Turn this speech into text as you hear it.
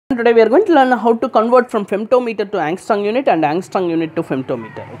today we are going to learn how to convert from femtometer to angstrom unit and angstrom unit to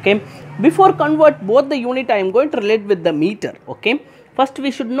femtometer. Okay, before convert both the unit, I am going to relate with the meter. Okay, first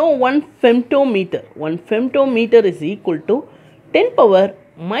we should know one femtometer. One femtometer is equal to 10 power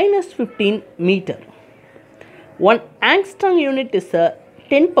minus 15 meter. One angstrom unit is a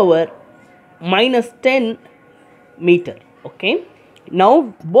 10 power minus 10 meter. Okay, now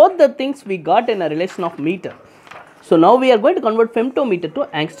both the things we got in a relation of meter. So now we are going to convert femtometer to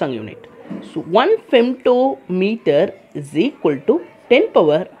angstrom unit. So 1 femtometer is equal to 10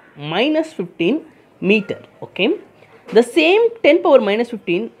 power minus 15 meter. Okay, the same 10 power minus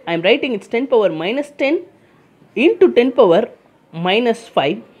 15, I am writing it's 10 power minus 10 into 10 power minus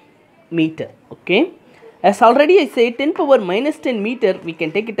 5 meter. Okay, as already I say 10 power minus 10 meter, we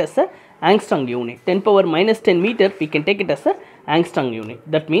can take it as a angstrom unit. 10 power minus 10 meter, we can take it as a angstrom unit.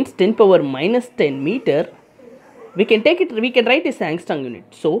 That means 10 power minus 10 meter, we can write as angstrom unit.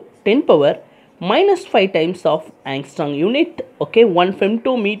 So 10 power minus 5 times of angstrom unit. Okay, 1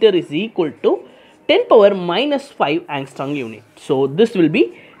 femtometer is equal to 10 power minus 5 angstrom unit. So this will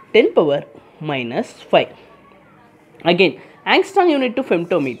be 10 power minus 5. Again, angstrom unit to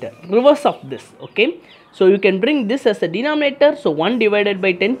femtometer, reverse of this. Okay, so you can bring this as a denominator. So 1 divided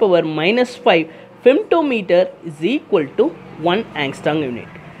by 10 power minus 5 femtometer is equal to 1 angstrom unit.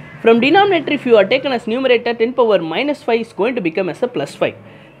 From denominator, if you are taken as numerator, 10 power minus 5 is going to become as a plus 5.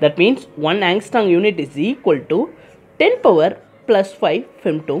 That means 1 angstrom unit is equal to 10 power plus 5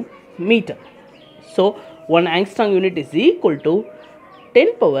 femtometer. So 1 angstrom unit is equal to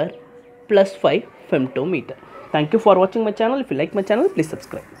 10 power plus 5 femtometer. Thank you for watching my channel. If you like my channel, please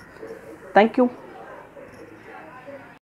subscribe. Thank you.